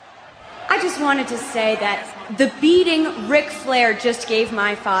I just wanted to say that the beating Ric Flair just gave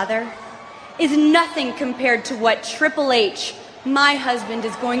my father is nothing compared to what Triple H, my husband,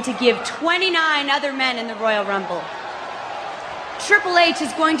 is going to give 29 other men in the Royal Rumble. Triple H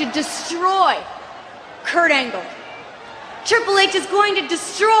is going to destroy Kurt Angle. Triple H is going to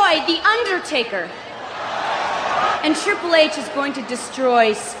destroy The Undertaker. And Triple H is going to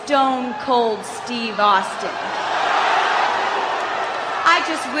destroy Stone Cold Steve Austin. I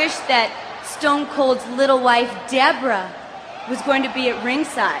just wish that Stone Cold's little wife, Deborah, was going to be at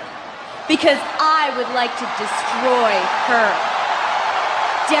ringside, because I would like to destroy her.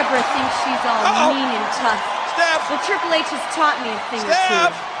 Deborah thinks she's all mean and tough. Steph! Well, Triple H has taught me a thing or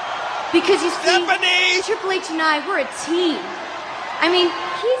Steph! two. Because you see, Stephanie! Triple H and I, we're a team. I mean,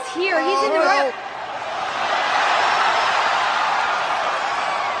 he's here, he's in the Royal...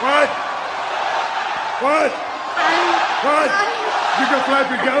 What? You gonna flap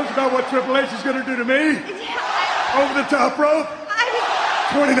your gums about what Triple H is gonna do to me? Over the top rope?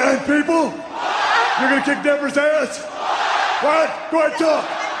 29 people? You're gonna kick Deborah's ass? What? Go ahead, talk.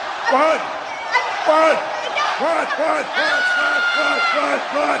 What?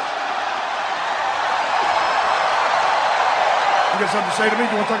 You got something to say to me?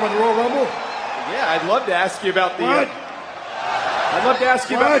 You want to talk about the Royal Rumble? Yeah, I'd love to ask you about the... What? I'd love to ask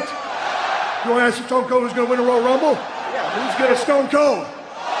you about... You want to ask if Stone Cold who's going to win the Royal Rumble? Yeah, Who's going to Stone Cold?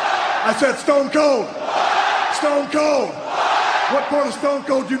 I said Stone Cold. Stone Cold. What part of Stone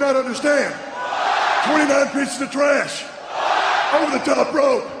Cold do you not understand? 29 pieces of trash. Over the top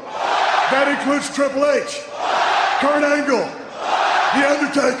rope. That includes Triple H, Kurt Angle, The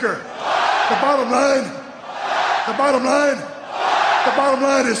Undertaker. The bottom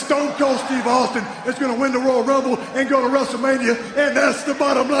line is Stone Cold Steve Austin is going to win the Royal Rumble and go to WrestleMania, and that's the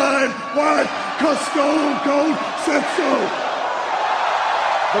bottom line. Why? Because Stone Cold said so.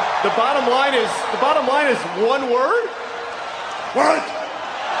 The bottom line is one word? What?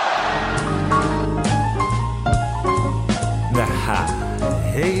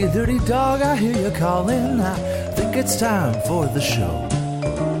 Hey, dirty dog, I hear you calling. I think it's time for the show.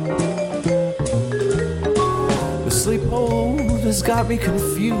 The sleep hold has got me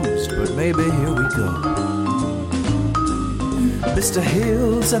confused, but maybe here we go. Mr.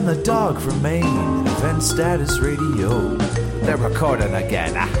 Hills and the dog from Maine, Event Status Radio. They're recording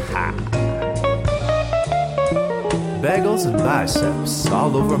again. Bagels and biceps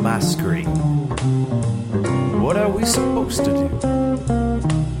all over my screen. What are we supposed to do?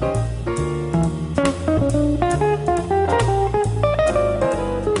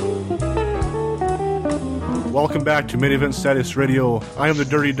 Welcome back to Main Event Status Radio. I am the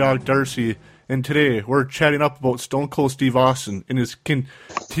Dirty Dog Darcy, and today we're chatting up about Stone Cold Steve Austin and his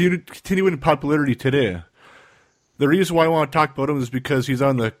continuing popularity today. The reason why I want to talk about him is because he's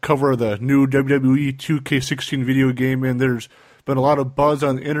on the cover of the new WWE 2K16 video game, and there's been a lot of buzz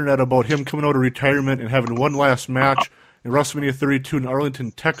on the internet about him coming out of retirement and having one last match in WrestleMania 32 in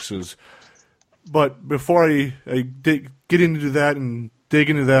Arlington, Texas. But before I get into that and dig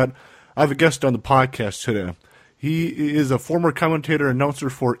into that, I have a guest on the podcast today. He is a former commentator and announcer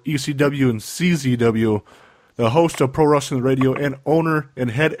for ECW and CZW, the host of Pro Wrestling Radio, and owner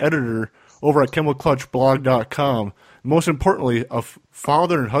and head editor over at CamelClutchBlog.com. Most importantly, a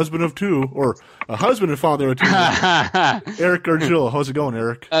father and husband of two, or a husband and father of two. Eric Gargiulo. How's it going,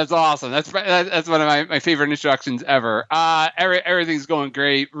 Eric? That's awesome. That's one of my favorite introductions ever. Everything's going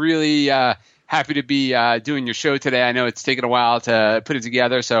great. Really happy to be doing your show today. I know it's taken a while to put it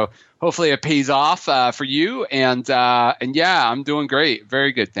together, so hopefully it pays off for you. And yeah, I'm doing great.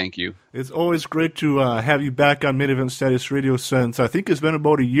 Very good, thank you. It's always great to have you back on Main Event Status Radio since I think it's been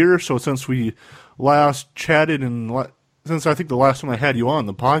about a year or so since we last chatted, and since I think the last time I had you on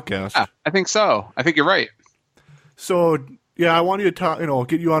the podcast. Yeah, I think so. I think you're right. So yeah, I wanted to talk,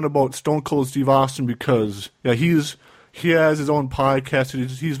 get you on about Stone Cold Steve Austin because he has his own podcast that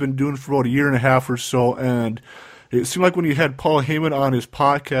he's been doing for about a year and a half or so, and it seemed like when he had Paul Heyman on his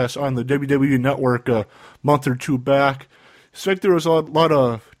podcast on the WWE Network a month or two back, it seemed like there was a lot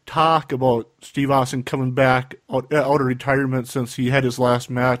of talk about Steve Austin coming back out of retirement since he had his last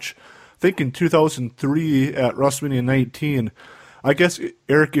match, I think in 2003 at WrestleMania 19. I guess,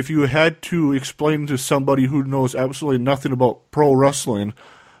 Eric, if you had to explain to somebody who knows absolutely nothing about pro wrestling,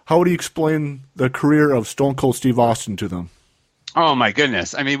 how would you explain the career of Stone Cold Steve Austin to them? Oh my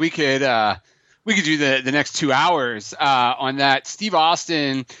goodness! I mean, we could do the next 2 hours on that. Steve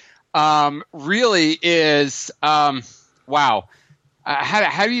Austin really is wow.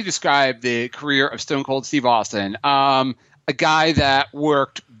 How do you describe the career of Stone Cold Steve Austin? A guy that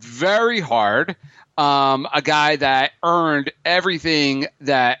worked very hard, a guy that earned everything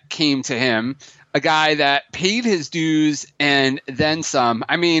that came to him, a guy that paid his dues and then some.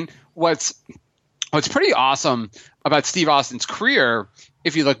 I mean, what's pretty awesome about Steve Austin's career,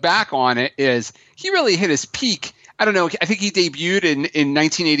 if you look back on it, is he really hit his peak. I don't know. I think he debuted in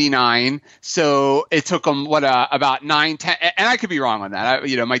 1989. So it took him about 9, 10, and I could be wrong on that.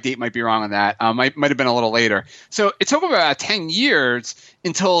 My date might be wrong on that. Might have been a little later. So it took him about 10 years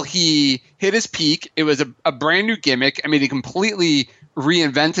until he hit his peak. It was a brand new gimmick. I mean, he completely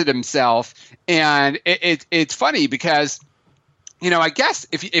reinvented himself, and it's funny because, I guess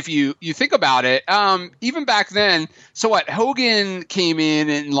if you think about it, even back then, so what, Hogan came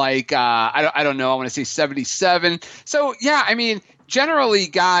in like, I don't know, I want to say 77. So yeah, I mean, generally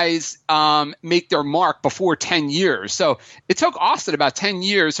guys make their mark before 10 years. So it took Austin about 10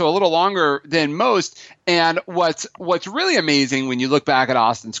 years, so a little longer than most. And what's really amazing when you look back at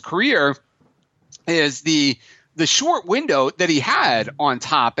Austin's career is the short window that he had on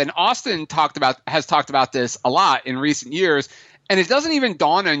top. And Austin has talked about this a lot in recent years. And it doesn't even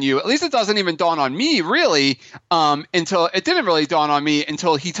dawn on you, at least it doesn't even dawn on me really, until it didn't really dawn on me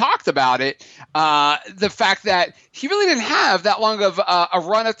until he talked about it. The fact that he really didn't have that long of a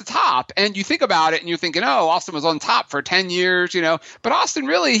run at the top. And you think about it and you're thinking, oh, Austin was on top for 10 years, but Austin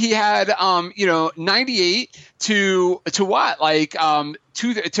really, he had, 98 to what? Like,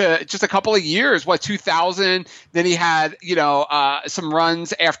 to just a couple of years, 2000. Then he had, some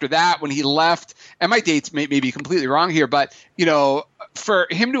runs after that when he left. And my dates may be completely wrong here, but, for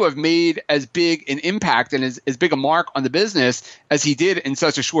him to have made as big an impact and as big a mark on the business as he did in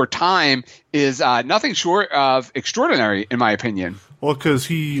such a short time is nothing short of extraordinary, in my opinion. Well, because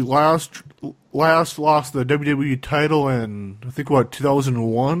he last lost the WWE title in, I think,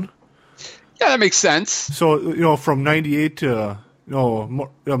 2001? Yeah, that makes sense. So, from 98 to...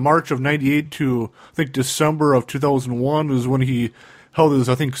 March of 98 to, I think, December of 2001 was when he held his,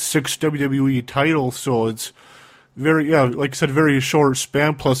 I think, 6 WWE titles. So it's very, like I said, very short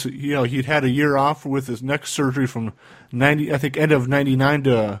span. Plus, he'd had a year off with his neck surgery from end of 99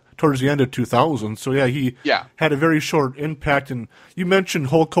 to towards the end of 2000. So he had a very short impact. And you mentioned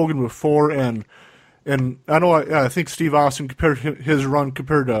Hulk Hogan before, and I know I think Steve Austin compared his run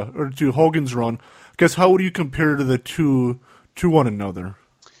to Hogan's run. I guess how would you compare to the two to one another?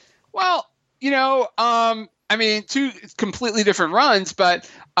 Well, I mean, two completely different runs,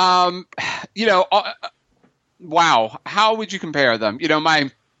 but wow, how would you compare them? My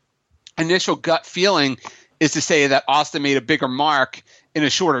initial gut feeling is to say that Austin made a bigger mark in a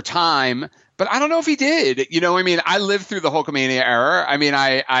shorter time, but I don't know if he did. I lived through the Hulkamania era. I mean,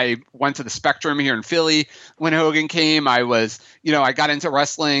 I went to the Spectrum here in Philly when Hogan came. I was, I got into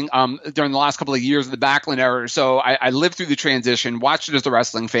wrestling during the last couple of years of the Backlund era. So I lived through the transition, watched it as a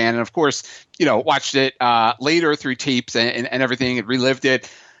wrestling fan, and of course, watched it later through tapes and everything and relived it.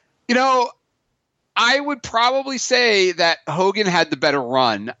 I would probably say that Hogan had the better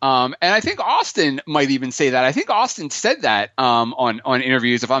run. And I think Austin might even say that. I think Austin said that on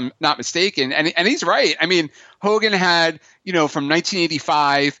interviews, if I'm not mistaken. And he's right. I mean, Hogan had, from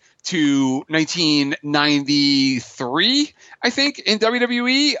 1985 to 1993, I think, in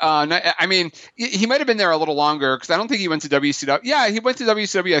WWE. I mean, he might have been there a little longer because I don't think he went to WCW. Yeah, he went to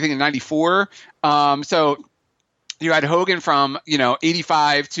WCW, I think, in 94. So you had Hogan from,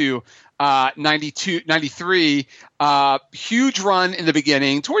 85 to 92, 93, huge run in the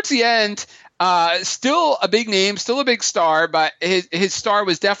beginning. Towards the end, still a big name, still a big star, but his star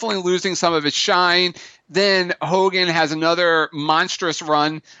was definitely losing some of its shine. Then Hogan has another monstrous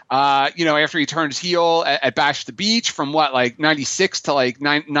run, after he turns heel at Bash at the Beach from 96 to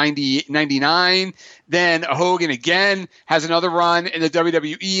 90, 99. Then Hogan again has another run in the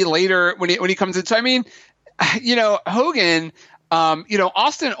WWE later when he comes in. So, I mean, Hogan,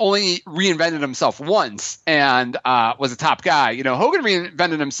 Austin only reinvented himself once and was a top guy. Hogan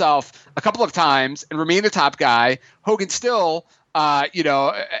reinvented himself a couple of times and remained a top guy. Hogan still, I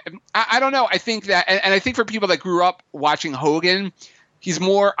don't know. I think that, and I think for people that grew up watching Hogan, he's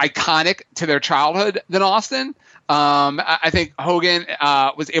more iconic to their childhood than Austin. I think Hogan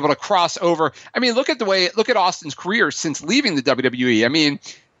was able to cross over. I mean, look at Austin's career since leaving the WWE. I mean,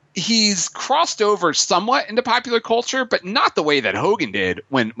 he's crossed over somewhat into popular culture, but not the way that Hogan did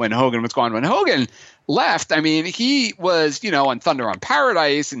when Hogan was gone. When Hogan left, I mean, he was, on Thunder on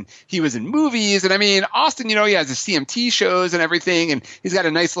Paradise and he was in movies. And I mean, Austin, he has his CMT shows and everything, and he's got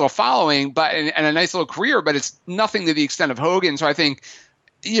a nice little following, and a nice little career, but it's nothing to the extent of Hogan. So I think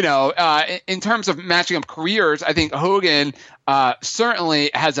in terms of matching up careers, I think Hogan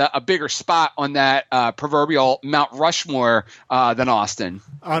certainly has a bigger spot on that proverbial Mount Rushmore than Austin.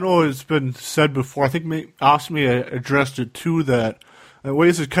 I know it's been said before. I think Austin may have addressed it too, that in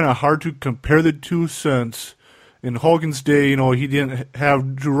ways it's kind of hard to compare the two, since in Hogan's day, he didn't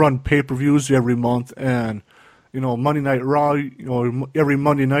have to run pay-per-views every month, and Monday Night Raw, every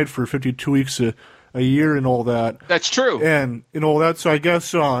Monday night for 52 weeks a year and all that. That's true. And that, so I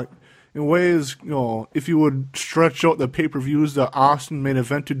guess in ways, if you would stretch out the pay-per-views that Austin main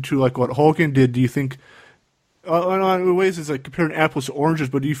evented to like what Hogan did, do you think, in ways it's like comparing apples to oranges,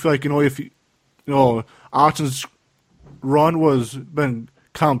 but do you feel like, if Austin's run was been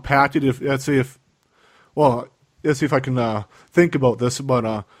compacted, let's see if I can think about this,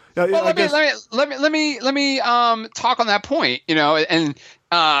 but let me talk on that point, and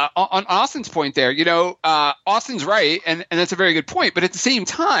on Austin's point there, Austin's right, and that's a very good point. But at the same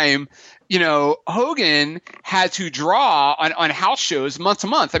time, Hogan had to draw on house shows month to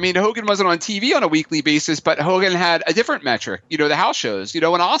month. I mean, Hogan wasn't on TV on a weekly basis, but Hogan had a different metric, the house shows.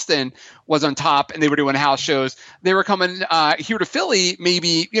 When Austin was on top and they were doing house shows, they were coming here to Philly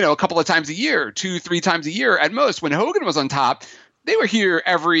maybe, a couple of times a year, 2-3 times a year at most. When Hogan was on top, they were here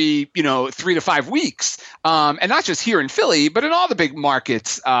every, 3 to 5 weeks, and not just here in Philly, but in all the big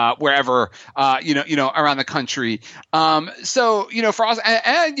markets, wherever, around the country. So, for us,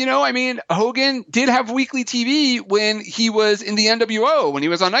 and Hogan did have weekly TV when he was in the NWO, when he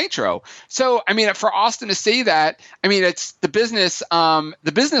was on Nitro. So, for Austin to say that, it's the business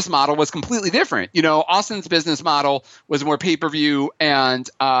model was completely different. Austin's business model was more pay-per-view and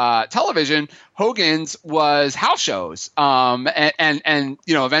television. Hogan's was house shows, and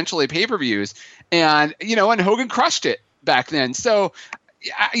eventually pay-per-views, and Hogan crushed it back then. So,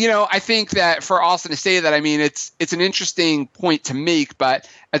 I think that for Austin to say that, it's an interesting point to make, but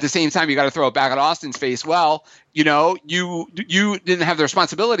at the same time, you got to throw it back at Austin's face. Well, you didn't have the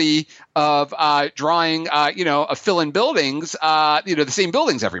responsibility of drawing, fill-in buildings, the same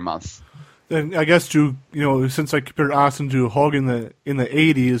buildings every month. And I guess since I compared Austin to Hogan in the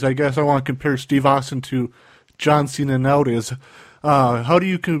 80s, I guess I want to compare Steve Austin to John Cena nowadays. How do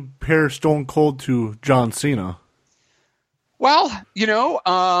you compare Stone Cold to John Cena? Well,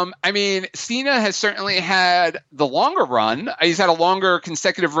 Cena has certainly had the longer run. He's had a longer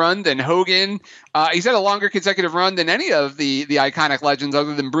consecutive run than Hogan. He's had a longer consecutive run than any of the iconic legends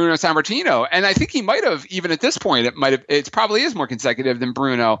other than Bruno Sammartino. And I think he might have, even at this point, it probably is more consecutive than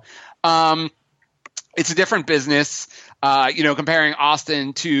Bruno. It's a different business. Comparing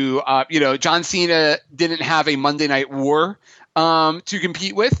Austin to, John Cena didn't have a Monday Night War to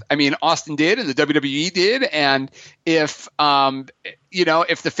compete with. Austin did, and the WWE did. And if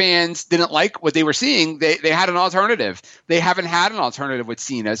the fans didn't like what they were seeing, they had an alternative. They haven't had an alternative with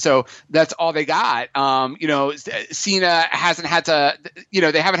Cena, so that's all they got. Cena hasn't had to,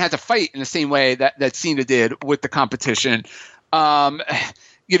 they haven't had to fight in the same way that Cena did with the competition.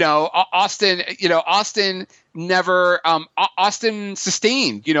 Austin never, Austin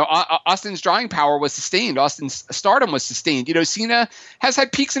sustained, Austin's drawing power was sustained. Austin's stardom was sustained. Cena has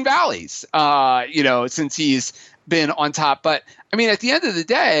had peaks and valleys, since he's been on top. But at the end of the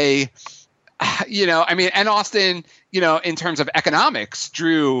day, and Austin, in terms of economics,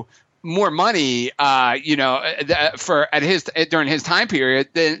 drew more money, during his time period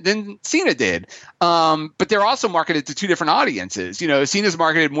than Cena did. But they're also marketed to two different audiences. Cena's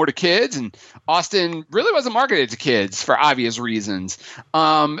marketed more to kids, and Austin really wasn't marketed to kids for obvious reasons.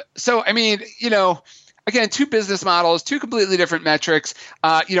 So, again, two business models, two completely different metrics.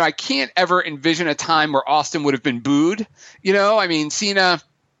 I can't ever envision a time where Austin would have been booed.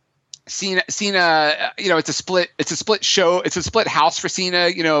 Cena, it's a split show. It's a split house for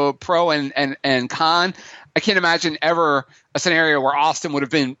Cena, pro and con. I can't imagine ever a scenario where Austin would have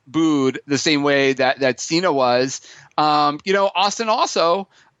been booed the same way that Cena was. Austin also,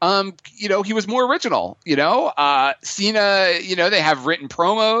 he was more original, Cena, they have written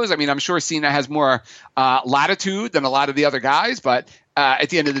promos. I'm sure Cena has more latitude than a lot of the other guys, but at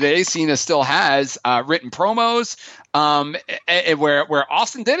the end of the day, Cena still has written promos, where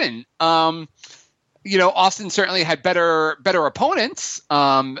Austin didn't. Austin certainly had better opponents.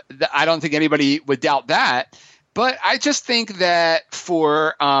 I don't think anybody would doubt that. But I just think that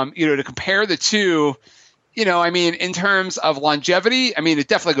for to compare the two, in terms of longevity, it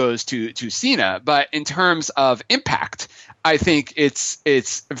definitely goes to Cena. But in terms of impact, I think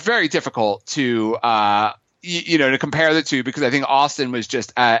it's very difficult to to compare the two, because I think Austin was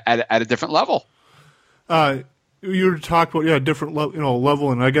just at a different level. You were talking about different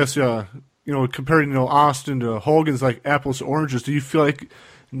level, and I guess comparing Austin to Hogan's like apples to oranges. Do you feel like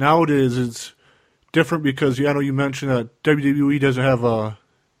nowadays it's different because I know you mentioned that WWE doesn't have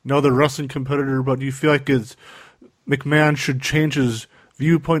another wrestling competitor, but do you feel like McMahon should change his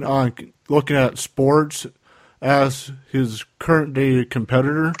viewpoint on looking at sports as his current day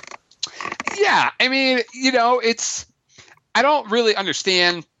competitor? Yeah, I mean, I don't really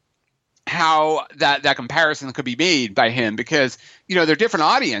understand how that comparison could be made by him because, they're different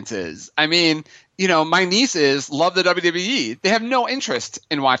audiences. I mean, my nieces love the WWE. They have no interest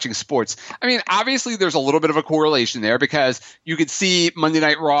in watching sports. I mean, obviously there's a little bit of a correlation there because you could see Monday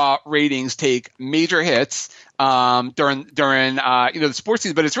Night Raw ratings take major hits during the sports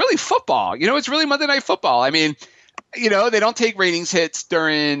season, but it's really football. It's really Monday Night Football. I mean, they don't take ratings hits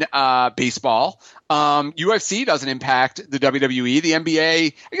during baseball. UFC doesn't impact the WWE. The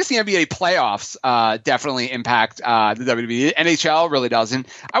NBA, I guess the NBA playoffs definitely impact the WWE. NHL really doesn't.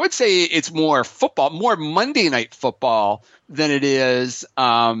 I would say it's more football, more Monday Night Football than it is,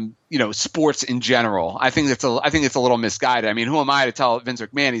 sports in general. I think it's a little misguided. I mean, who am I to tell Vince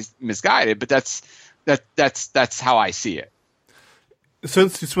McMahon he's misguided? But that's how I see it.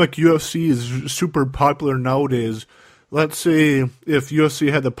 Since it's like UFC is super popular nowadays, let's say if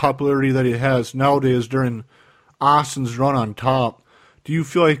UFC had the popularity that it has nowadays during Austin's run on top, do you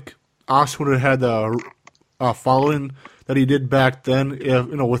feel like Austin would have had the following that he did back then, if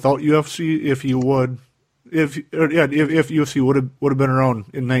without UFC? If UFC would have been around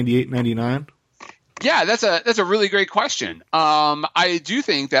in 98, 99? Yeah, that's a really great question. I do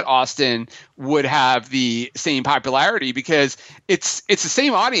think that Austin would have the same popularity because it's the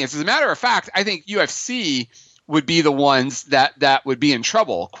same audience. As a matter of fact, I think UFC would be the ones that would be in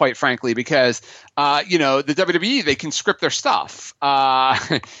trouble, quite frankly, because the WWE, they can script their stuff.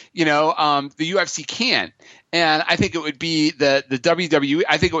 The UFC can't, and I think it would be the WWE.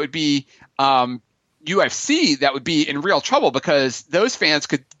 I think it would be UFC that would be in real trouble because those fans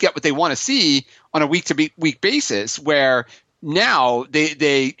could get what they want to see on a week-to-week basis, where now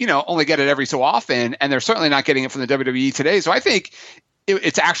they only get it every so often, and they're certainly not getting it from the WWE today. So I think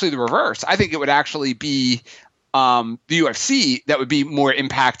it's actually the reverse. I think it would actually be the UFC that would be more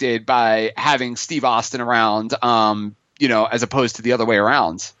impacted by having Steve Austin around, as opposed to the other way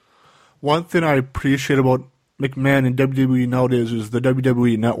around. One thing I appreciate about McMahon and WWE nowadays is the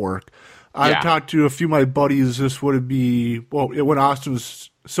WWE Network. I talked to a few of my buddies. This would be when Austin was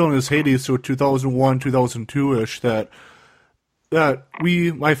still in his heyday, so 2001, 2002-ish. That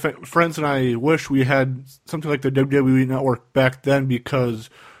my friends and I wish we had something like the WWE Network back then because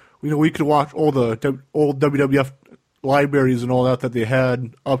we could watch all the old WWF libraries and all that they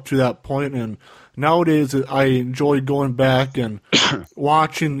had up to that point. And nowadays, I enjoy going back and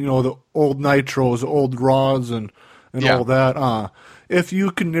watching the old Nitros, the old Raws, and all that. If you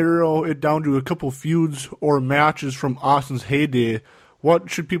can narrow it down to a couple feuds or matches from Austin's heyday, what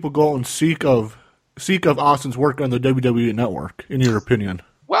should people go out and seek of Austin's work on the WWE Network, in your opinion?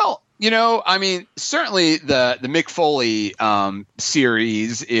 Well, certainly the Mick Foley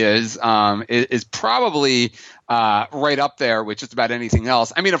series is probably right up there with just about anything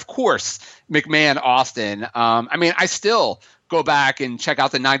else. I mean, of course, McMahon Austin. I still go back and check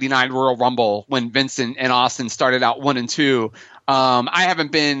out the '99 Royal Rumble when Vincent and Austin started out 1 and 2. I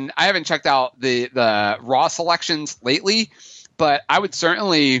haven't checked out the Raw selections lately, but I would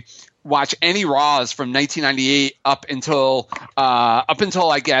certainly watch any Raws from 1998 up until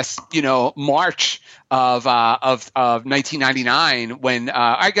I guess March of 1999 when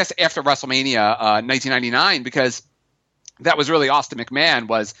I guess after WrestleMania 1999, because that was really Austin McMahon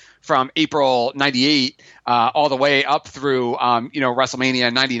was from April 98 all the way up through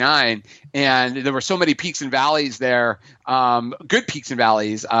WrestleMania 99, and there were so many peaks and valleys there, good peaks and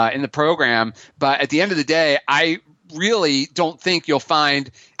valleys in the program. But at the end of the day, I really don't think you'll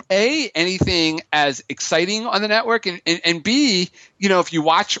find anything as exciting on the network, and B, if you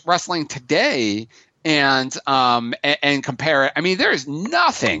watch wrestling today and compare it, I mean, there is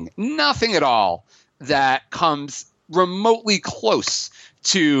nothing at all that comes remotely close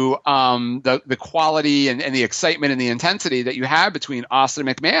to the quality and the excitement and the intensity that you had between Austin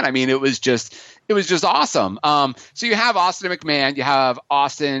and McMahon. I mean, it was just awesome. So you have Austin and McMahon, you have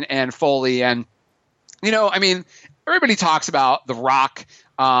Austin and Foley, and everybody talks about The Rock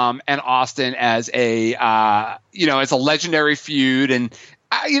and Austin as a legendary feud, and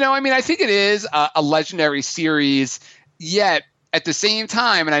I think it is a legendary series. Yet at the same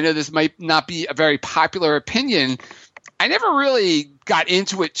time, and I know this might not be a very popular opinion, I never really got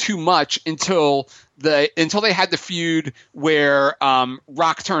into it too much until they had the feud where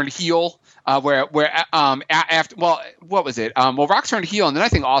Rock turned heel After, well, what was it? Well, Rock turned heel, and then I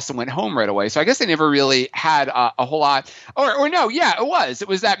think Austin went home right away. So I guess they never really had a whole lot. Or no, yeah, it was. It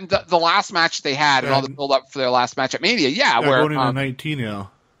was that the last match they had and all the build up for their last match at Mania. Yeah, where going into 19, yeah.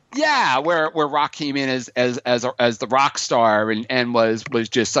 Yeah, where Rock came in as the rock star and was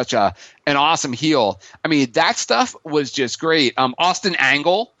just such an awesome heel. I mean, that stuff was just great. Austin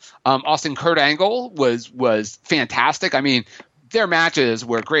Kurt Angle was fantastic. I mean, their matches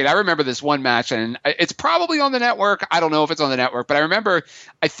were great. I remember this one match, and it's probably on the network. I don't know if it's on the network, but I remember.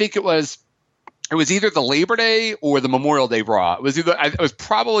 I think it was either the Labor Day or the Memorial Day Raw. It was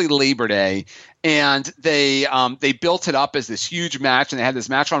probably Labor Day, and they built it up as this huge match, and they had this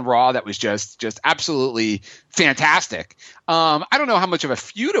match on Raw that was just absolutely fantastic. I don't know how much of a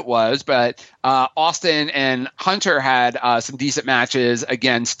feud it was, but Austin and Hunter had some decent matches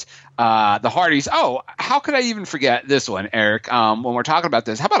against the Hardys. Oh, how could I even forget this one, Eric? When we're talking about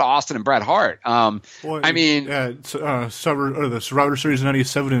this, how about Austin and Bret Hart? The Survivor Series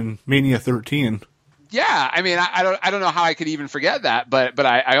 '97 and Mania 13. Yeah, I mean, I don't know how I could even forget that, but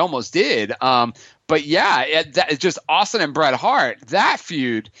I almost did. But yeah, it's just Austin and Bret Hart, that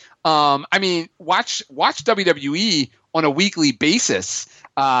feud. I mean, watch WWE on a weekly basis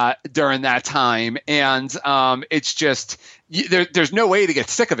during that time, and it's just there's no way to get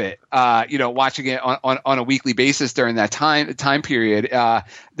sick of it. Watching it on a weekly basis during that time period,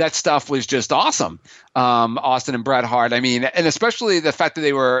 that stuff was just awesome. Austin and Bret Hart. I mean, and especially the fact that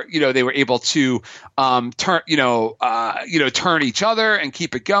they were able to turn each other and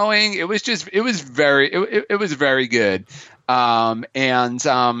keep it going. It was very good.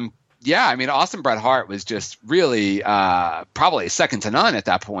 Yeah, I mean, Austin Bret Hart was just really probably second to none at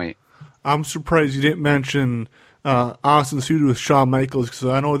that point. I'm surprised you didn't mention Austin's feud with Shawn Michaels, because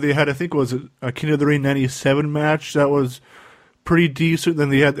I know they had, I think it was a King of the Ring 97 match that was pretty decent. Then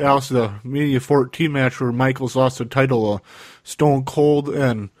they had also the Mania 14 match where Michaels lost the title Stone Cold.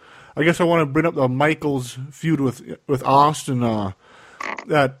 And I guess I want to bring up the Michaels feud with Austin.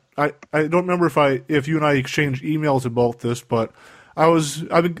 That I don't remember if you and I exchanged emails about this, but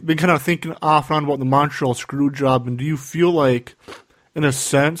I've been kind of thinking off and on about the Montreal screw job. And do you feel like, in a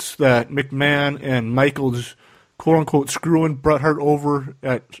sense, that McMahon and Michaels, quote unquote, screwing Bret Hart over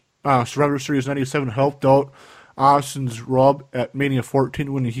at Survivor Series '97 helped out Austin's rub at Mania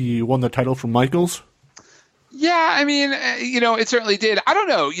 14 when he won the title from Michaels? Yeah, I mean, it certainly did. I don't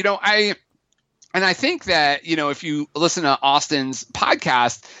know. I think that, if you listen to Austin's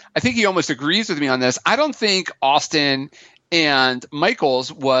podcast, I think he almost agrees with me on this. I don't think Austin and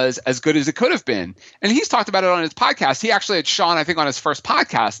Michaels was as good as it could have been. And he's talked about it on his podcast. He actually had Shawn, I think, on his first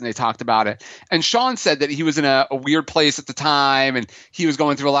podcast, and they talked about it. And Shawn said that he was in a weird place at the time, and he was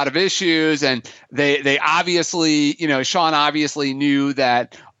going through a lot of issues. And they obviously, Shawn obviously knew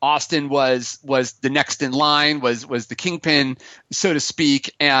that Austin was the next in line, was the kingpin, so to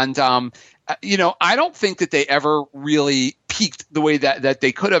speak. And, I don't think that they ever really peaked the way that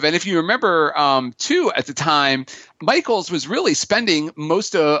they could have. And if you remember, too, at the time, Michaels was really spending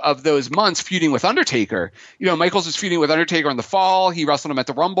most of those months feuding with Undertaker. Michaels was feuding with Undertaker in the fall. He wrestled him at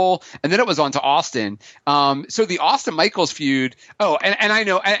the Rumble, and then it was on to Austin. So the Austin-Michaels feud. Oh, and I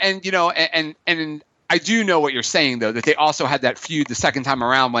know, and I do know what you're saying, though, that they also had that feud the second time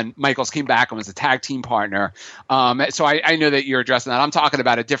around when Michaels came back and was a tag team partner. So I know that you're addressing that. I'm talking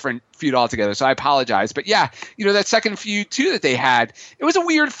about a different feud altogether, so I apologize. But yeah, that second feud, too, that they had, it was a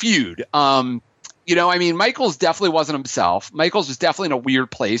weird feud. Michaels definitely wasn't himself. Michaels was definitely in a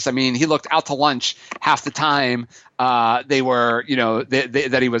weird place. I mean, he looked out to lunch half the time they were,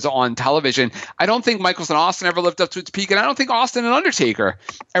 that he was on television. I don't think Michaels and Austin ever lived up to its peak, and I don't think Austin and Undertaker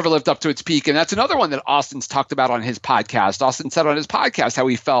ever lived up to its peak. And that's another one that Austin's talked about on his podcast. Austin said on his podcast how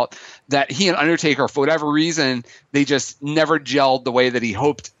he felt that he and Undertaker, for whatever reason, they just never gelled the way that he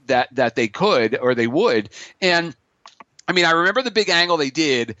hoped that they could or they would. And I mean, I remember the big angle they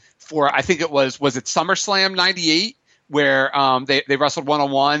did for, I think it was it SummerSlam '98, where they wrestled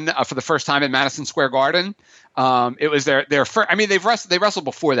one-on-one for the first time in Madison Square Garden. It was their first. I mean, they wrestled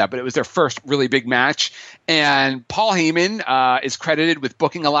before that, but it was their first really big match. And Paul Heyman is credited with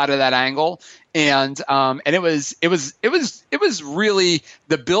booking a lot of that angle. And it was really,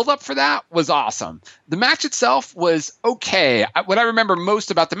 the build up for that was awesome. The match itself was okay. What I remember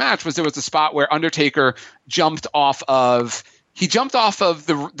most about the match was there was a spot where Undertaker jumped off of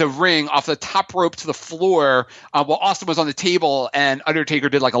the ring, off the top rope to the floor, while Austin was on the table, and Undertaker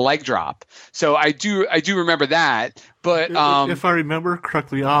did like a leg drop. So I do remember that. But if I remember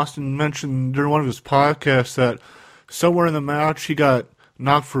correctly, Austin mentioned during one of his podcasts that somewhere in the match he got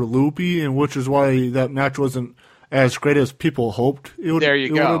knocked for a loopy, and which is why that match wasn't as great as people hoped it would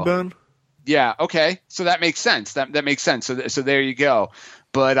have been. Yeah. Okay. So that makes sense. That makes sense. So there you go.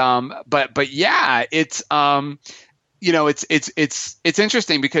 But yeah, it's it's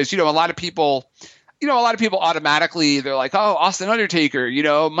interesting because a lot of people automatically they're like, oh, Austin Undertaker,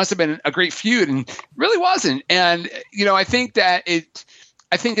 must have been a great feud, and really wasn't. And I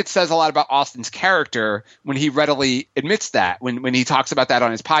think it says a lot about Austin's character when he readily admits that, when he talks about that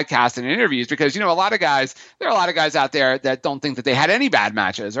on his podcast and in interviews, because, there are a lot of guys out there that don't think that they had any bad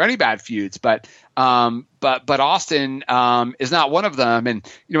matches or any bad feuds, but Austin is not one of them. And,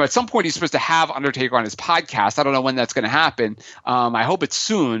 at some point he's supposed to have Undertaker on his podcast. I don't know when that's going to happen. I hope it's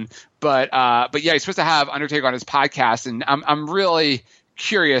soon, but yeah, he's supposed to have Undertaker on his podcast, and I'm really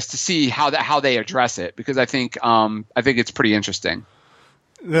curious to see how they address it, because I think it's pretty interesting.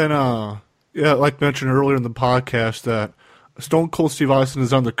 Then, like mentioned earlier in the podcast, that Stone Cold Steve Austin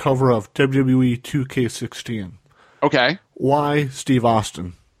is on the cover of WWE 2K16. Okay. Why Steve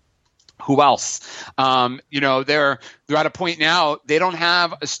Austin? Who else? They're at a point now, they don't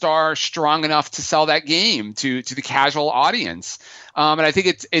have a star strong enough to sell that game to the casual audience. And I think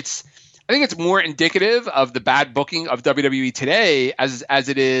it's more indicative of the bad booking of WWE today as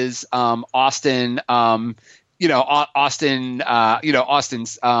it is Austin. Austin's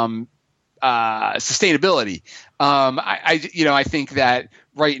sustainability. I think that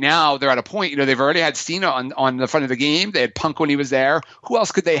right now they're at a point, they've already had Cena on the front of the game. They had Punk when he was there. Who else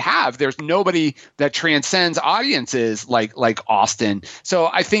could they have? There's nobody that transcends audiences like Austin. So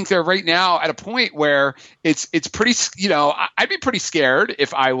I think they're right now at a point where it's pretty, I'd be pretty scared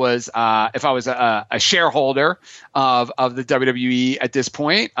if I was a shareholder of the WWE at this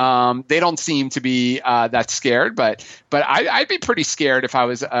point. They don't seem to be that scared, but I'd be pretty scared if I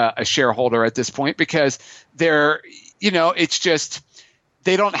was a shareholder at this point, because they're, it's just,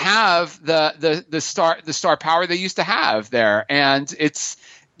 they don't have the star power they used to have there, and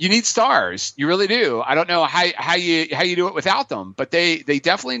you need stars. You really do. I don't know how you do it without them, but they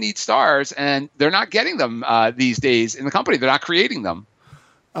definitely need stars, and they're not getting them these days in the company. They're not creating them.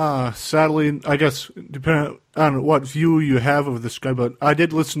 Sadly, I guess depending on what view you have of this guy, but I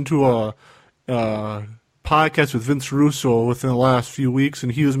did listen to a podcast with Vince Russo within the last few weeks,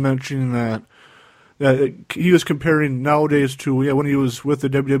 and he was mentioning that he was comparing nowadays to when he was with the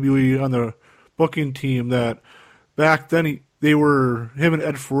WWE on the booking team, that back then him and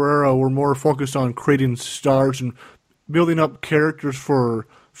Ed Ferreira were more focused on creating stars and building up characters for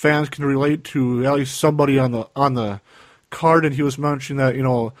fans can relate to, at least somebody on the card. And he was mentioning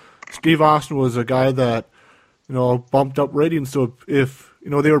that Steve Austin was a guy that bumped up ratings. So if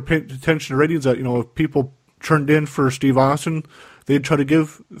they were paying attention to ratings, that if people turned in for Steve Austin, they'd try to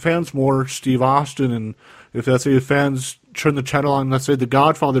give fans more Steve Austin, and if let's say fans turn the channel on, let's say The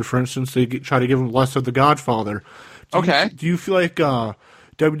Godfather, for instance, they try to give them less of The Godfather. Do you feel like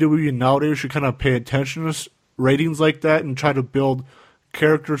WWE nowadays should kind of pay attention to ratings like that and try to build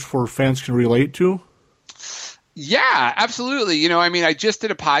characters for fans can relate to? Yeah, absolutely. I just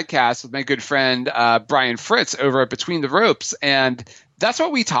did a podcast with my good friend Brian Fritz over at Between the Ropes, and that's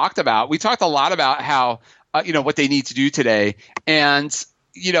what we talked about. We talked a lot about how what they need to do today. And,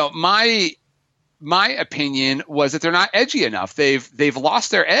 my opinion was that they're not edgy enough. They've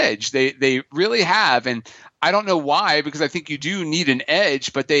lost their edge. They really have. And I don't know why, because I think you do need an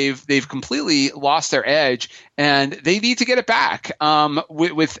edge, but they've completely lost their edge, and they need to get it back.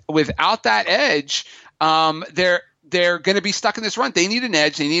 Without that edge, they're going to be stuck in this run. They need an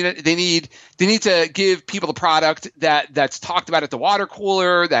edge. They need to give people the product that's talked about at the water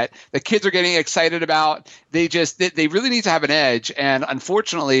cooler, that the kids are getting excited about. They really need to have an edge, and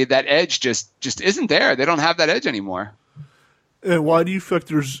unfortunately, that edge just isn't there. They don't have that edge anymore. And why do you feel like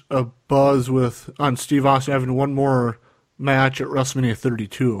there's a buzz on Steve Austin having one more match at WrestleMania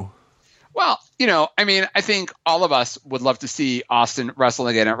 32? Well, I think all of us would love to see Austin wrestle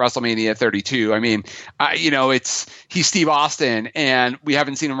again at WrestleMania 32. He's Steve Austin, and we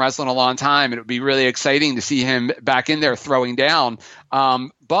haven't seen him wrestle in a long time. It would be really exciting to see him back in there throwing down.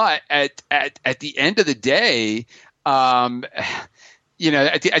 But at the end of the day, at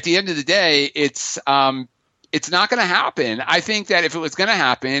the end of the day, it's not going to happen. I think that if it was going to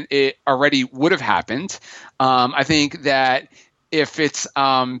happen, it already would have happened. I think that if it's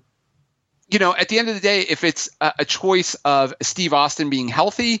at the end of the day, if it's a choice of Steve Austin being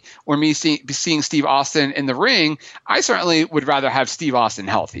healthy or me seeing Steve Austin in the ring, I certainly would rather have Steve Austin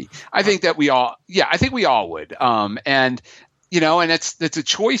healthy. I think that we all would. And it's a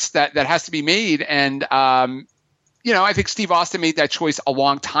choice that has to be made. And, I think Steve Austin made that choice a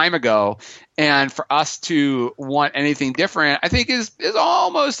long time ago. And for us to want anything different, I think is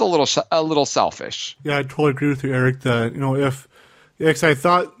almost a little selfish. Yeah, I totally agree with you, Eric, that, Yeah, 'cause I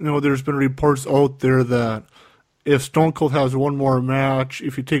thought, there's been reports out there that if Stone Cold has one more match,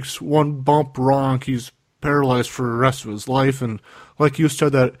 if he takes one bump wrong, he's paralyzed for the rest of his life. And like you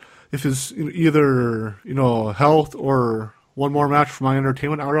said, that if it's either, health or one more match for my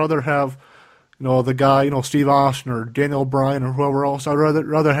entertainment, I'd rather have, the guy, Steve Austin or Daniel Bryan or whoever else. I'd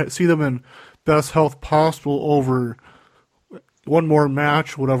rather see them in best health possible over one more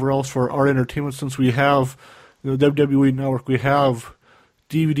match, whatever else for our entertainment, since we have the WWE Network, we have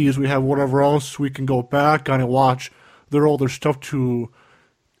DVDs, we have whatever else we can go back on and watch their older stuff to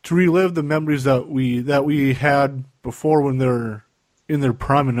relive the memories that we had before when they're in their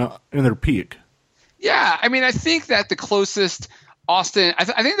prime and in their peak. Yeah, I mean, I think that the closest Austin,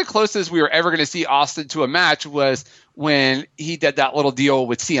 I think the closest we were ever going to see Austin to a match was when he did that little deal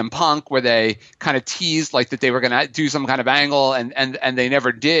with CM Punk where they kind of teased like that they were going to do some kind of angle and they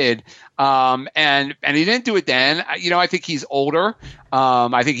never did. And he didn't do it then. I think he's older.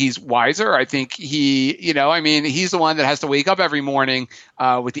 I think he's wiser. I think he's the one that has to wake up every morning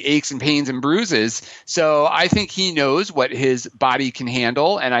with the aches and pains and bruises. So I think he knows what his body can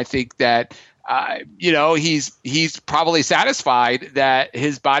handle. And I think that he's probably satisfied that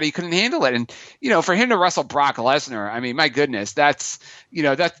his body couldn't handle it. And, for him to wrestle Brock Lesnar, I mean, my goodness, that's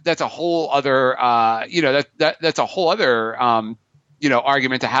a whole other, that's a whole other,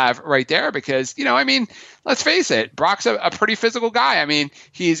 argument to have right there because, let's face it, Brock's a pretty physical guy. I mean,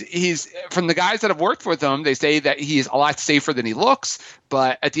 he's from the guys that have worked with him, they say that he's a lot safer than he looks.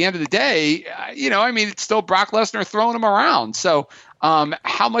 But at the end of the day, it's still Brock Lesnar throwing him around. So,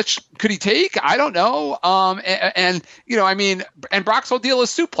 how much could he take? I don't know. And Brock's whole deal is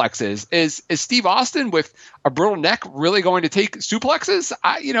suplexes. Is Steve Austin with a brittle neck really going to take suplexes?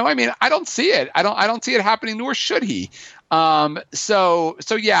 I don't see it. I don't see it happening, nor should he. So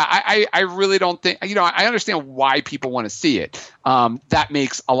yeah, I really don't think, I understand why people want to see it. That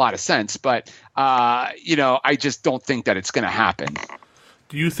makes a lot of sense, but, I just don't think that it's going to happen.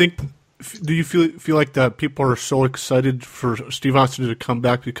 Do you feel like that people are so excited for Steve Austin to come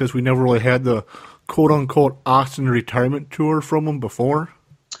back because we never really had the quote unquote Austin retirement tour from him before?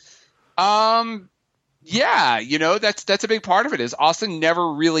 Yeah, that's a big part of it is Austin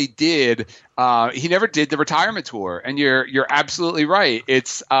never really did. He never did the retirement tour, and you're absolutely right.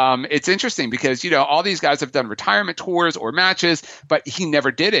 It's interesting because all these guys have done retirement tours or matches, but he never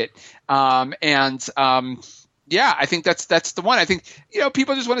did it. Yeah, I think that's the one. I think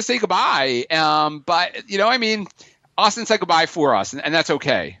people just want to say goodbye. But Austin said goodbye for us, and that's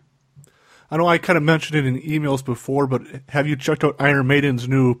okay. I know I kind of mentioned it in emails before, but have you checked out Iron Maiden's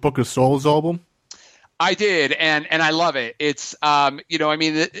new Book of Souls album? I did, and I love it. It's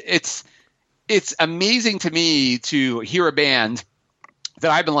it's amazing to me to hear a band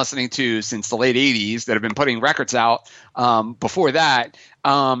that I've been listening to since the late 80s that have been putting records out before that,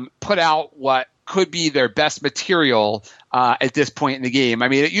 put out what could be their best material at this point in the game. I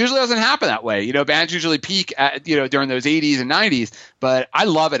mean, it usually doesn't happen that way. Bands usually peak at, during those 80s and 90s, but I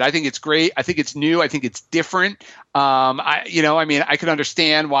love it. I think it's great. I think it's new. I think it's different. I can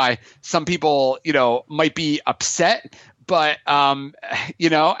understand why some people, might be upset, but,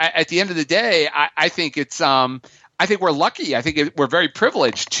 at the end of the day, I think it's, I think we're lucky. I think we're very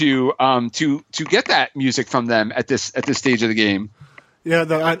privileged to get that music from them at this stage of the game. Yeah,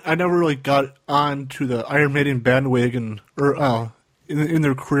 I never really got on to the Iron Maiden bandwagon or in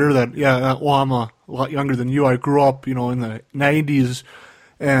their career. I'm a lot younger than you. I grew up, in the 90s,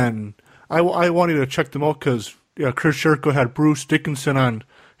 and I wanted to check them out because Chris Jericho had Bruce Dickinson on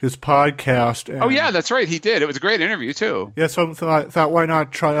his podcast. And, oh yeah, that's right, he did. It was a great interview too. Yeah, so I thought why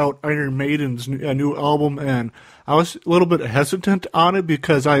not try out Iron Maiden's new album, and I was a little bit hesitant on it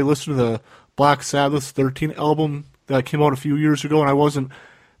because I listened to the Black Sabbath 13 album that came out a few years ago, and I wasn't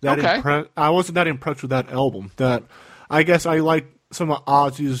that impressed with that album. That I guess I liked some of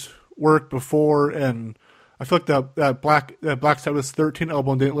Ozzy's work before, and I feel like that Black Sabbath 13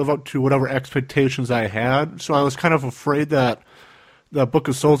 album didn't live up to whatever expectations I had. So I was kind of afraid that the Book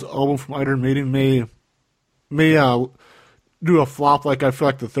of Souls album from Iron Maiden may do a flop like I feel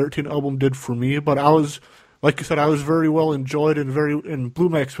like the 13 album did for me. But I was, like you said, I was very well enjoyed and blew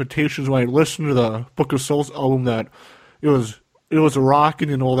my expectations when I listened to the Book of Souls album. That it was a rocking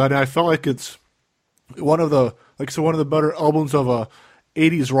and all that. And I felt like it's one of the better albums of a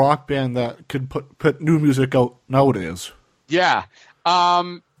 80s rock band that could put new music out nowadays. Yeah.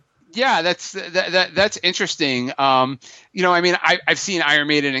 Yeah, that's interesting. I've seen Iron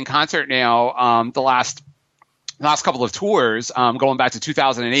Maiden in concert now. The last couple of tours, going back to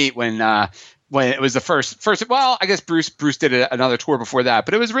 2008 when when it was the first. Well, I guess Bruce did another tour before that,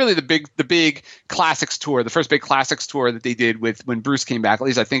 but it was really the big classics tour, the first big classics tour that they did when Bruce came back. At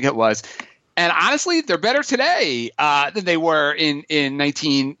least I think it was. And honestly, they're better today than they were in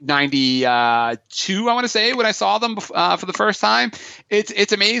 1992. I want to say when I saw them for the first time.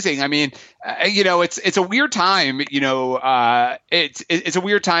 It's amazing. I mean, it's a weird time. It's a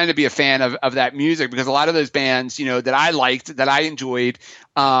weird time to be a fan of that music, because a lot of those bands, that I liked, that I enjoyed,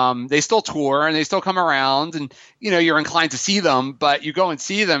 they still tour and they still come around, and you're inclined to see them, but you go and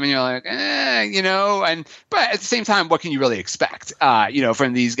see them and you're like, but at the same time, what can you really expect,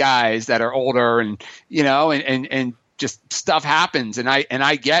 from these guys that are older and just stuff happens, and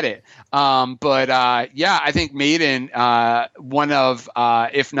I get it. I think Maiden, one of,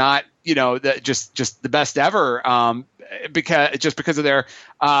 if not, just the best ever, because of their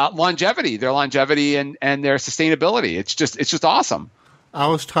longevity and their sustainability. It's just awesome. I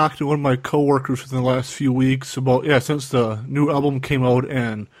was talking to one of my coworkers within the last few weeks about since the new album came out,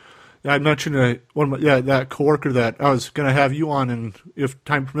 and I mentioned that coworker that I was going to have you on, and if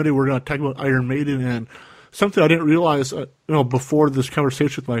time permitted, we're going to talk about Iron Maiden. And something I didn't realize, before this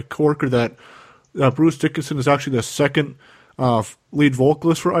conversation with my coworker, that Bruce Dickinson is actually the second lead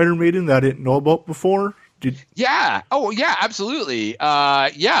vocalist for Iron Maiden that I didn't know about before. Yeah. Oh, yeah, absolutely.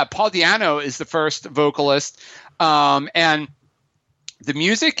 Paul Di'Anno is the first vocalist, and the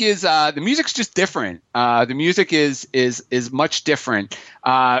music's just different. The music is much different.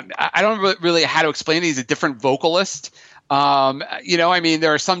 I don't really know how to explain it. He's a different vocalist. There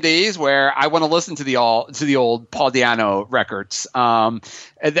are some days where I want to listen to the old Paul Di'Anno records. Not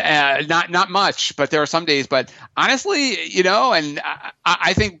much, but there are some days. But honestly, and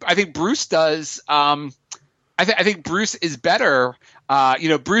I think Bruce does. I think Bruce is better.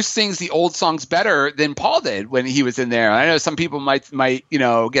 Bruce sings the old songs better than Paul did when he was in there. I know some people might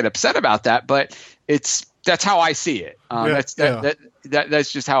get upset about that, but that's how I see it.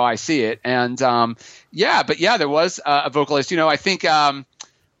 That's just how I see it. And there was a vocalist. I think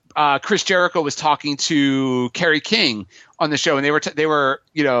Chris Jericho was talking to Kerry King on the show, and they were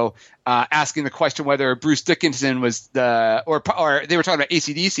asking the question whether Bruce Dickinson was or they were talking about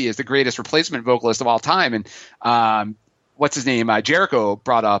AC/DC as the greatest replacement vocalist of all time, and what's his name? Jericho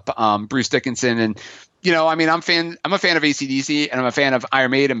brought up Bruce Dickinson, and I'm a fan of AC/DC and I'm a fan of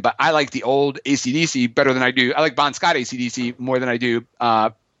Iron Maiden, but I like the old AC/DC better than I do. I like Bon Scott AC/DC more than I do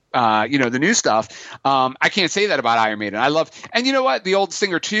the new stuff. I can't say that about Iron Maiden. I love, and you know what? The old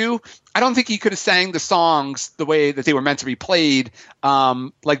singer too. I don't think he could have sang the songs the way that they were meant to be played,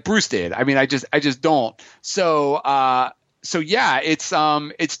 like Bruce did. I mean, I just don't. So yeah, it's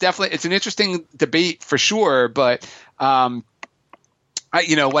definitely, it's an interesting debate for sure, but whether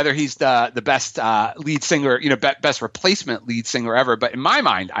he's the best lead singer, best replacement lead singer ever, but in my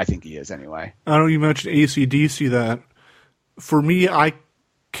mind, I think he is anyway. I know you mentioned AC/DC. That for me, I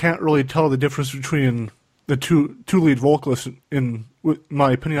can't really tell the difference between the two lead vocalists. In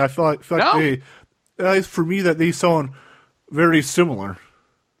my opinion, I feel like for me that they sound very similar.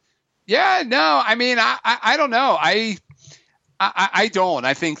 Yeah, no, I mean, I don't know. I don't.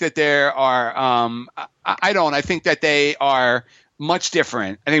 I think that there are. I don't. I think that they are much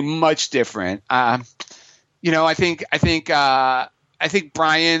different. I think much different. I think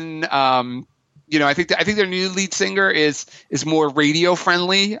Brian. I think their new lead singer is more radio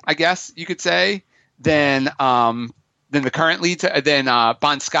friendly, I guess you could say, than the current lead than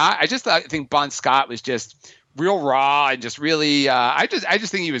Bon Scott. I think Bon Scott was just real raw and just really. I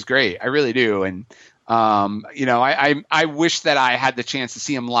just think he was great. I really do. And I wish that I had the chance to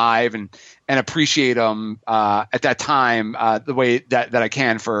see him live and appreciate him at that time the way that I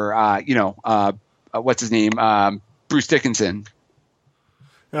can for what's his name, Bruce Dickinson.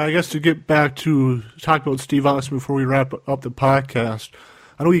 I guess to get back to talk about Steve Austin before we wrap up the podcast,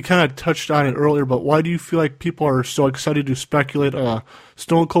 I know you kind of touched on it earlier, but why do you feel like people are so excited to speculate a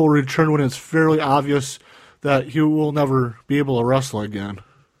Stone Cold return when it's fairly obvious that he will never be able to wrestle again?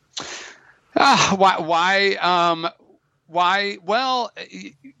 Why? Well,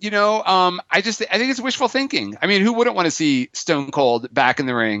 I think it's wishful thinking. I mean, who wouldn't want to see Stone Cold back in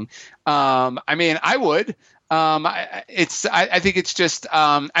the ring? I mean, I would. I think it's just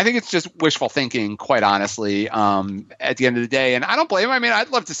wishful thinking, quite honestly, at the end of the day. And I don't blame him. I mean, I'd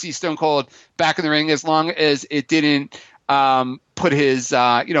love to see Stone Cold back in the ring as long as it didn't put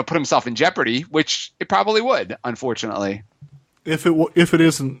himself in jeopardy, which it probably would, unfortunately. If it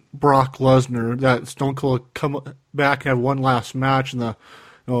isn't Brock Lesnar, that Stone Cold come back and have one last match, and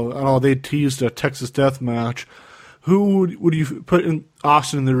they teased a Texas Death match. who would you put in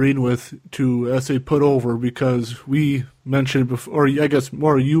Austin in the ring with to, let's say, put over? Because we mentioned before, or I guess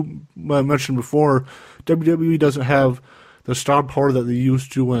more you mentioned before, WWE doesn't have the star power that they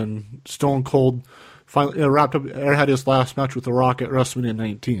used to when Stone Cold finally wrapped up or had his last match with The Rock at WrestleMania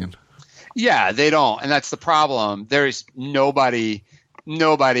 19. Yeah, they don't, and that's the problem. There's nobody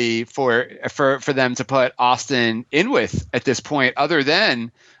for them to put Austin in with at this point, other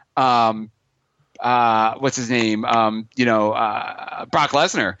than what's his name? Brock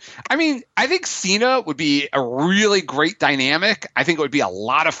Lesnar. I mean, I think Cena would be a really great dynamic. I think it would be a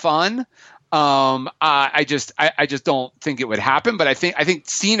lot of fun. I just don't think it would happen, but I think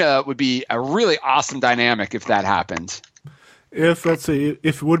Cena would be a really awesome dynamic if that happened. If, let's say,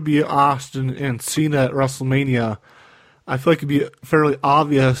 if it would be Austin and Cena at WrestleMania, I feel like it'd be fairly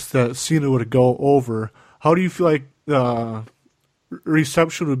obvious that Cena would go over. How do you feel like the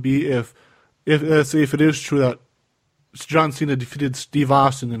reception would be if let's say, if it is true that John Cena defeated Steve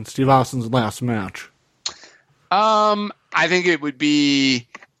Austin in Steve Austin's last match? I think it would be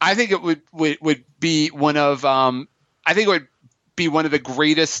one of the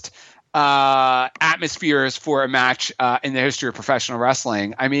greatest atmospheres for a match in the history of professional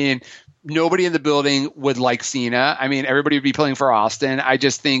wrestling. I mean, nobody in the building would like Cena. I mean, everybody would be pulling for Austin. I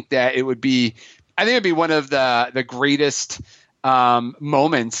just think that it'd be one of the greatest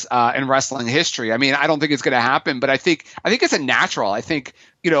moments in wrestling history. I mean, I don't think it's going to happen, but I think it's a natural. I think,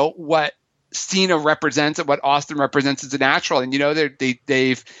 what Cena represents and what Austin represents is a natural. And,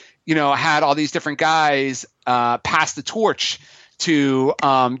 they've had all these different guys pass the torch to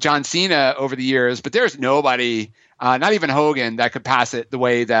John Cena over the years, but there's nobody, not even Hogan, that could pass it the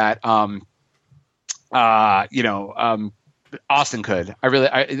way that Austin could.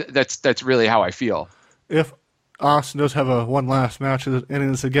 That's really how I feel. If Austin does have one last match and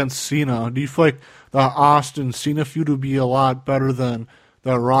it's against Cena, do you feel like the Austin Cena feud would be a lot better than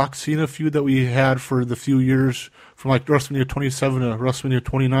the Rock Cena feud that we had for the few years from like WrestleMania 27 to WrestleMania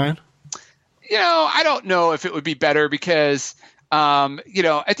 29? I don't know if it would be better because at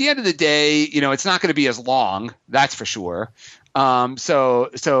the end of the day, it's not going to be as long, that's for sure. So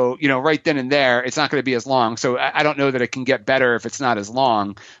right then and there, it's not going to be as long. So I don't know that it can get better if it's not as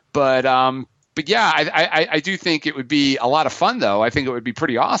long. But yeah, I do think it would be a lot of fun, though. I think it would be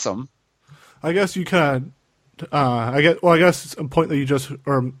pretty awesome. I guess you kind of, I guess it's a point that you just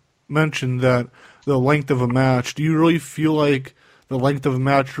mentioned that the length of a match. Do you really feel like the length of a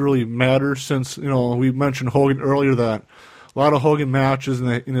match really matters? Since we mentioned Hogan earlier that a lot of Hogan matches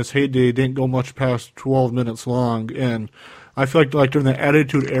in his heyday didn't go much past 12 minutes long, and I feel like during the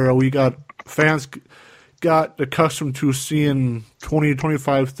Attitude Era, fans got accustomed to seeing 20,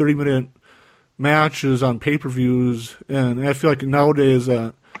 25, 30-minute matches on pay-per-views, and I feel like nowadays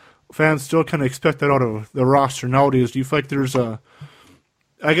fans still kind of expect that out of the roster nowadays. Do you feel like do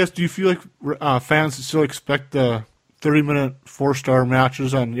you feel like fans still expect the 30-minute 4-star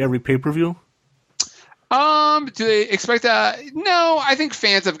matches on every pay-per-view? Do they expect that? No, I think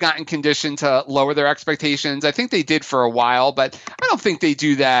fans have gotten conditioned to lower their expectations. I think they did for a while, but I don't think they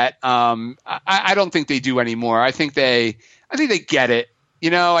do that. I don't think they do anymore. I think they get it.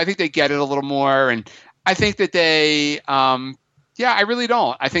 I think they get it a little more, and I think that they, I really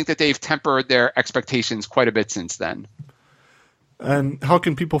don't. I think that they've tempered their expectations quite a bit since then. And how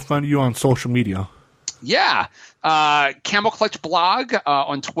can people find you on social media? Yeah. Camel Clutch Blog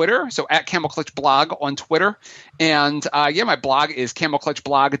on Twitter. So at Camel Clutch Blog on Twitter. And my blog is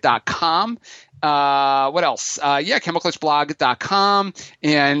camelclutchblog.com. What else? camelclutchblog.com.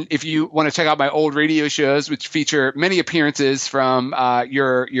 And if you want to check out my old radio shows, which feature many appearances from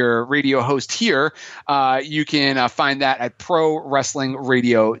your radio host here, you can find that at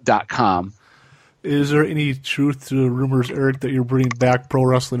prowrestlingradio.com. Is there any truth to the rumors, Eric, that you're bringing back Pro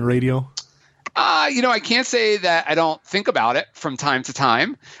Wrestling Radio? I can't say that I don't think about it from time to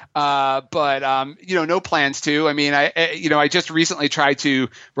time, but no plans to. I mean, I just recently tried to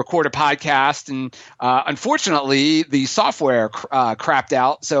record a podcast, and unfortunately, the software crapped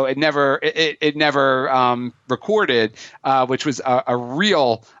out, so it never recorded, which was a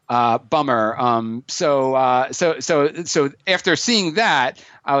real bummer. So after seeing that,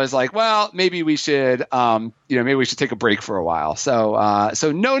 I was like, well, maybe we should take a break for a while. So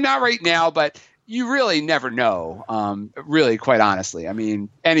no, not right now, but you really never know. Really, quite honestly, I mean,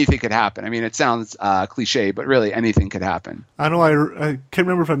 anything could happen. I mean, it sounds cliche, but really anything could happen. I know I can't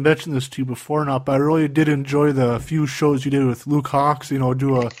remember if I mentioned this to you before or not, but I really did enjoy the few shows you did with Luke Hawx,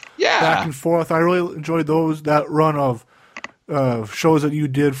 do a back and forth. I really enjoyed that run of shows that you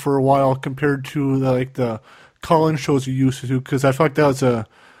did for a while compared to the call-in shows you used to do, because I felt like that was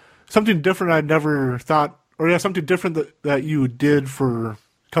something different I'd never thought or yeah, something different that you did for a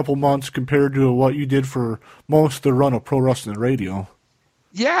couple months compared to what you did for most of the run of Pro Wrestling Radio.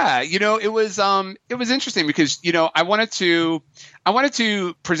 Yeah, it was interesting because I wanted to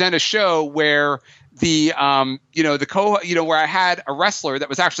present a show where the where I had a wrestler that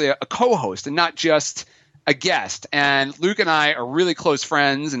was actually a co-host and not just a guest. And Luke and I are really close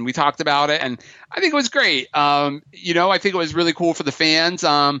friends, and we talked about it, and I think it was great. I think it was really cool for the fans.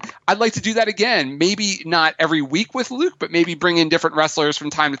 I'd like to do that again. Maybe not every week with Luke, but maybe bring in different wrestlers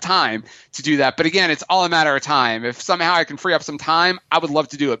from time to time to do that. But again, it's all a matter of time. If somehow I can free up some time, I would love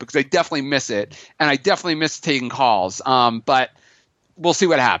to do it because I definitely miss it, and I definitely miss taking calls. But we'll see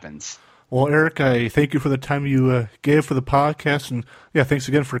what happens. Well, Eric, I thank you for the time you gave for the podcast, and yeah, thanks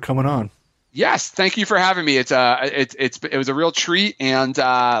again for coming on. Yes, thank you for having me. It was a real treat, and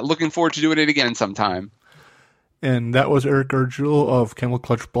looking forward to doing it again sometime. And that was Eric Gargiulo of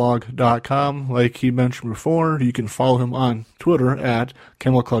CamelClutchBlog.com. Like he mentioned before, you can follow him on Twitter at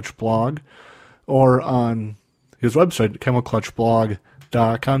CamelClutchBlog or on his website,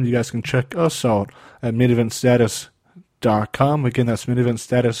 CamelClutchBlog.com. You guys can check us out at MainEventStatus.com. Again, that's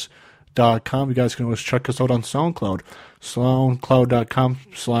MainEventStatus.com. You guys can always check us out on SoundCloud.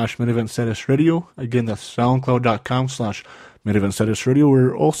 SoundCloud.com/MainEventStatusRadio. Again, that's SoundCloud.com/MainEventStatusRadio.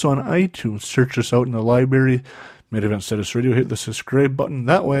 We're also on iTunes. Search us out in the library, Main Event Status Radio. Hit the subscribe button.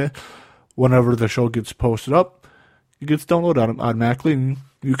 That way, whenever the show gets posted up, it gets downloaded automatically, and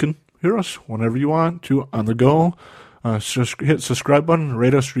you can hear us whenever you want to on the go. Hit subscribe button,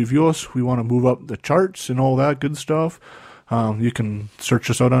 rate us, review us. We want to move up the charts and all that good stuff. You can search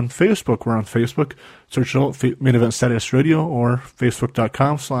us out on Facebook. We're on Facebook. Search out Main Event Status Radio or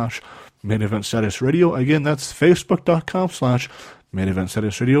Facebook.com/Main Event Status Radio. Again, that's Facebook.com/Main Event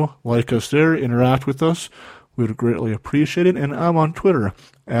Status Radio. Like us there, interact with us. We would greatly appreciate it. And I'm on Twitter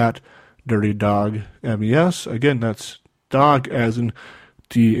at Dirty Dog MES. Again, that's dog as in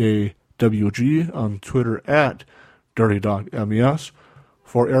DAWG on Twitter at Dirty Dog MES.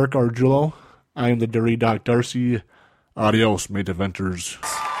 For Eric Gargiulo, I am the Dirty Dog Darcy. Adios, main eventers.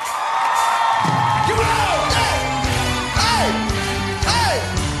 Come on! Hey! Hey!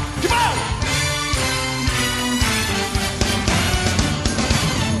 Come on!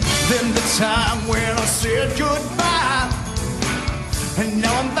 Then the time when I said goodbye, and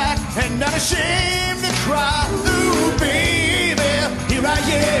now I'm back and not ashamed to cry. Ooh, baby, here I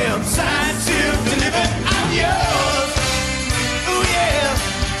am, signed, sealed, delivered, I'm yours. Ooh, yeah.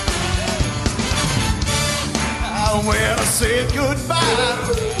 When I said goodbye,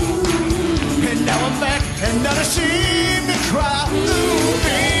 and now I'm back and not ashamed to cry. Ooh,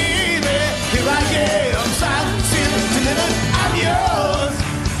 baby, here I am, signed, sealed, delivered, I'm yours.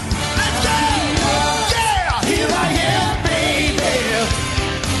 Let's go! Yeah, here I am, baby,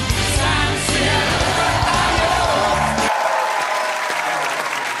 signed, sealed, delivered, I'm yours.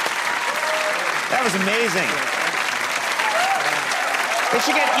 That was amazing. You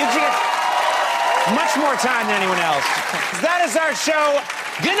should get much more time than anyone else. That is our show.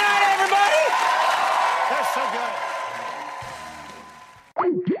 Good night, everybody. That's so good.